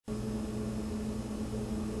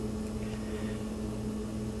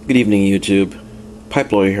Good evening, YouTube.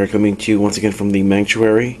 Pipe Lawyer here, coming to you once again from the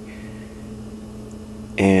Sanctuary.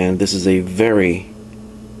 And this is a very,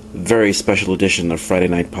 very special edition of Friday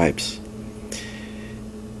Night Pipes.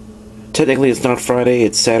 Technically, it's not Friday,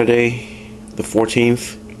 it's Saturday, the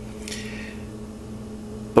 14th.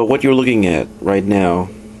 But what you're looking at right now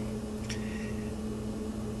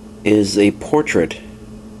is a portrait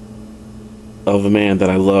of a man that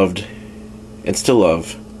I loved and still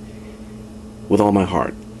love with all my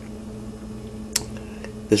heart.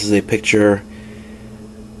 This is a picture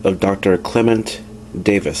of Dr. Clement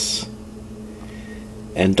Davis.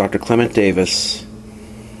 And Dr. Clement Davis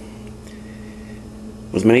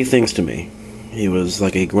was many things to me. He was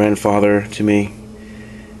like a grandfather to me,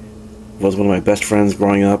 was one of my best friends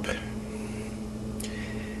growing up,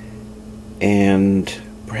 and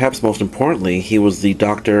perhaps most importantly, he was the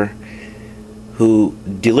doctor who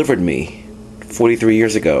delivered me 43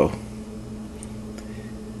 years ago,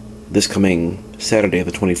 this coming Saturday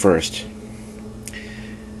the 21st.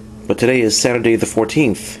 But today is Saturday the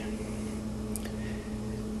 14th,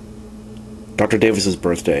 Dr. Davis's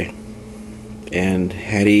birthday. And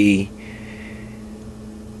had he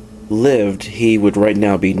lived, he would right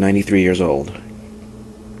now be 93 years old.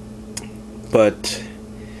 But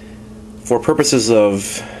for purposes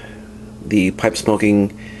of the pipe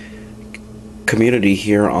smoking community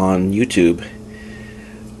here on YouTube,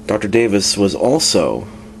 Dr. Davis was also,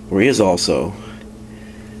 or is also,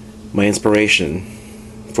 my inspiration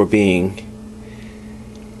for being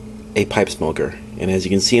a pipe smoker. And as you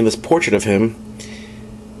can see in this portrait of him,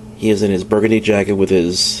 he is in his burgundy jacket with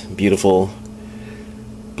his beautiful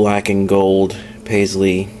black and gold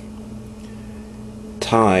paisley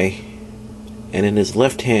tie, and in his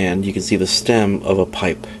left hand you can see the stem of a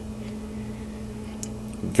pipe.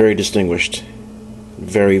 Very distinguished,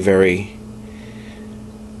 very, very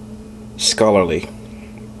scholarly.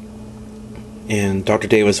 And Dr.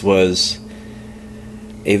 Davis was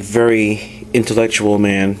a very intellectual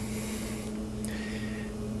man,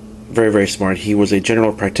 very, very smart. He was a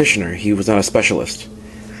general practitioner. He was not a specialist.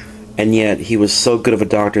 And yet he was so good of a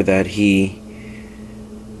doctor that he,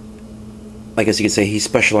 I guess you could say, he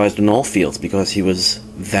specialized in all fields because he was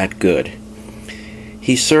that good.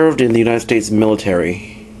 He served in the United States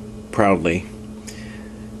military proudly,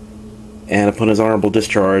 and upon his honorable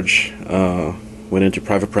discharge went into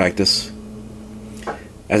private practice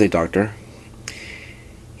as a doctor.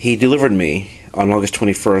 He delivered me on August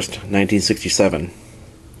 21st, 1967.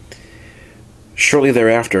 Shortly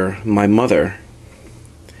thereafter, my mother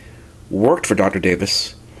worked for Dr.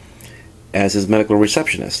 Davis as his medical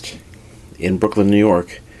receptionist in Brooklyn, New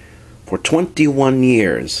York for 21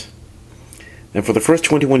 years. And for the first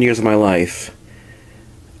 21 years of my life,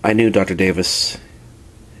 I knew Dr. Davis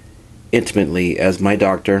intimately as my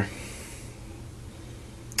doctor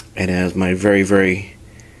and as my very, very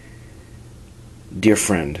dear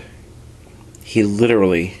friend. He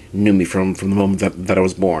literally knew me from the moment that I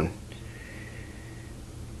was born.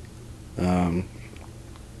 And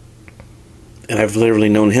I've literally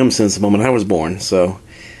known him since the moment I was born, so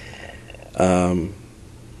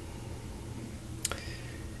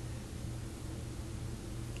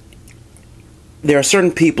there are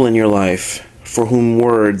certain people in your life for whom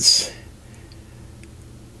words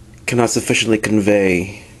cannot sufficiently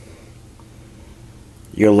convey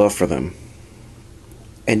your love for them.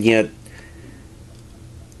 And yet,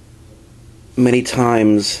 many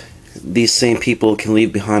times, these same people can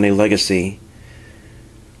leave behind a legacy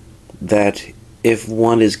that, if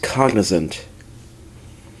one is cognizant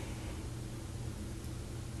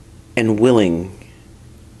and willing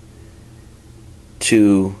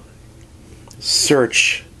to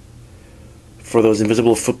search for those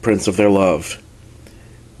invisible footprints of their love,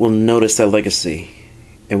 will notice that legacy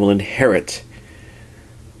and will inherit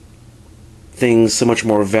things so much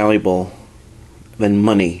more valuable than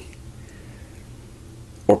money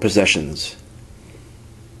or possessions,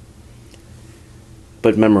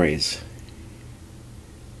 but memories,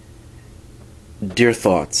 dear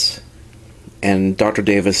thoughts. And Dr.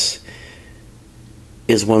 Davis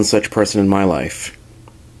is one such person in my life.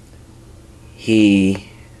 He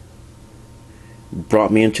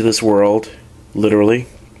brought me into this world, literally,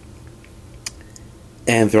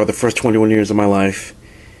 and throughout the first 21 years of my life,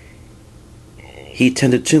 he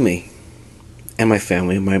tended to me and my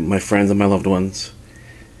family, my friends and my loved ones,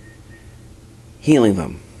 healing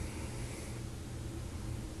them.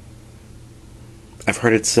 I've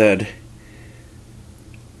heard it said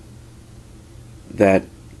that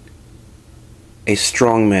a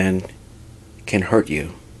strong man can hurt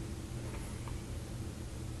you,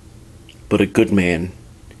 but a good man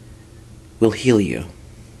will heal you.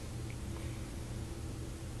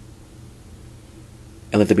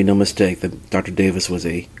 And let there be no mistake that Dr. Davis was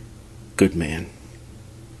a good man.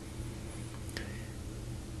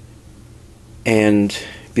 And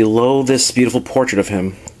below this beautiful portrait of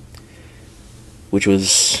him, which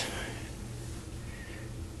was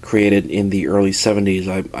created in the early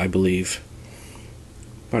 70s, I believe,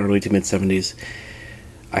 about early to mid 70s,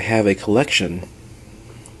 I have a collection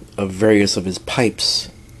of various of his pipes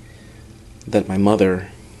that my mother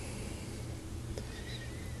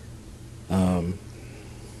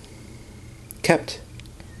kept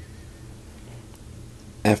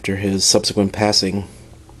after his subsequent passing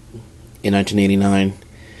in 1989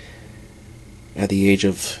 at the age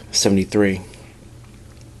of 73.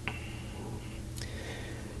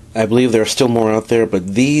 I believe there are still more out there, but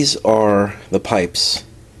these are the pipes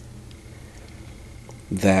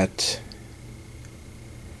that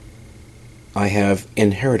I have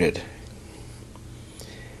inherited.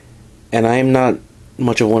 And I am not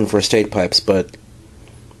much of one for estate pipes, but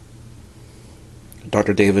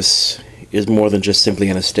Dr. Davis is more than just simply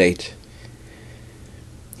an estate.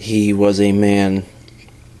 He was a man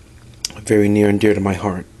very near and dear to my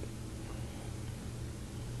heart.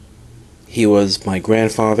 He was my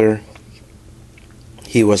grandfather.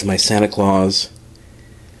 He was my Santa Claus.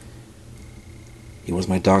 He was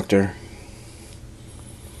my doctor.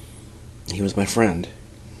 He was my friend.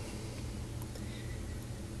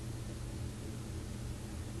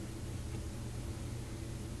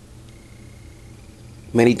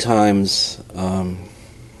 Many times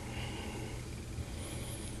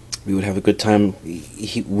we would have a good time.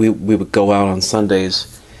 We would go out on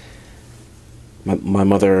Sundays. My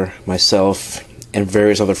mother, myself, and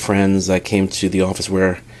various other friends that came to the office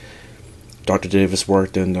where Dr. Davis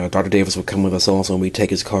worked, and Dr. Davis would come with us also, and we'd take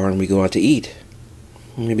his car and we'd go out to eat.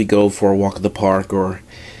 Maybe go for a walk at the park or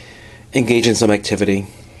engage in some activity.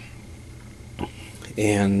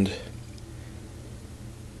 And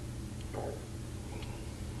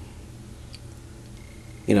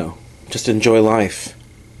just enjoy life.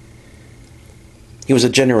 He was a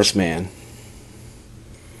generous man.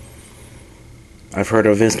 I've heard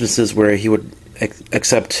of instances where he would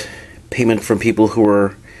accept payment from people who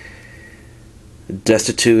were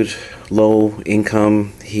destitute, low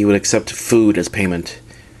income. He would accept food as payment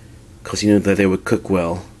because he knew that they would cook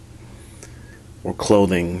well, or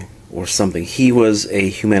clothing, or something. He was a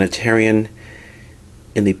humanitarian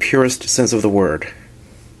in the purest sense of the word.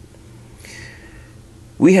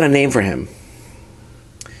 We had a name for him.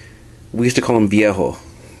 We used to call him Viejo,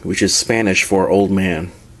 which is Spanish for old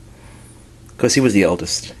man, because he was the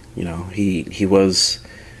eldest. He was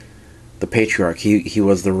the patriarch. He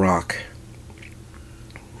was the rock.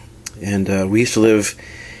 And we used to live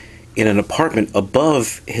in an apartment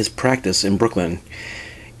above his practice in Brooklyn,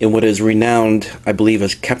 in what is renowned, I believe,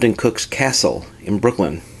 as Captain Cook's Castle in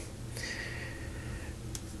Brooklyn.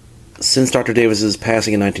 Since Dr. Davis's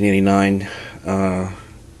passing in 1989,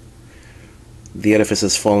 the edifice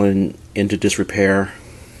has fallen into disrepair,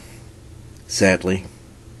 sadly.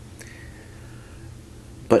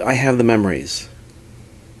 But I have the memories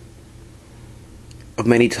of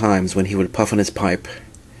many times when he would puff on his pipe,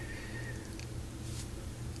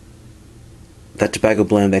 that tobacco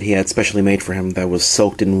blend that he had specially made for him that was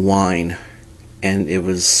soaked in wine, and it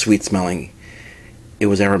was sweet smelling. It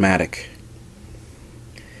was aromatic.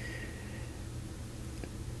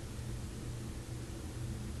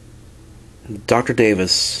 Dr.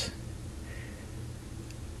 Davis,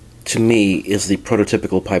 to me, is the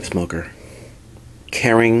prototypical pipe smoker.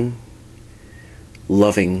 Caring,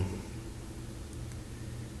 loving,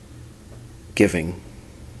 giving,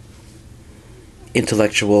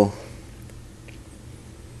 intellectual,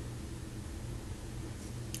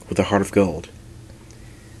 with a heart of gold.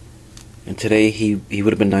 And today he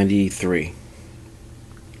would have been 93.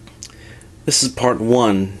 This is part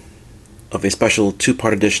 1 of a special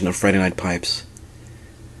 2-part edition of Friday Night Pipes.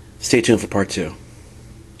 Stay tuned for part 2.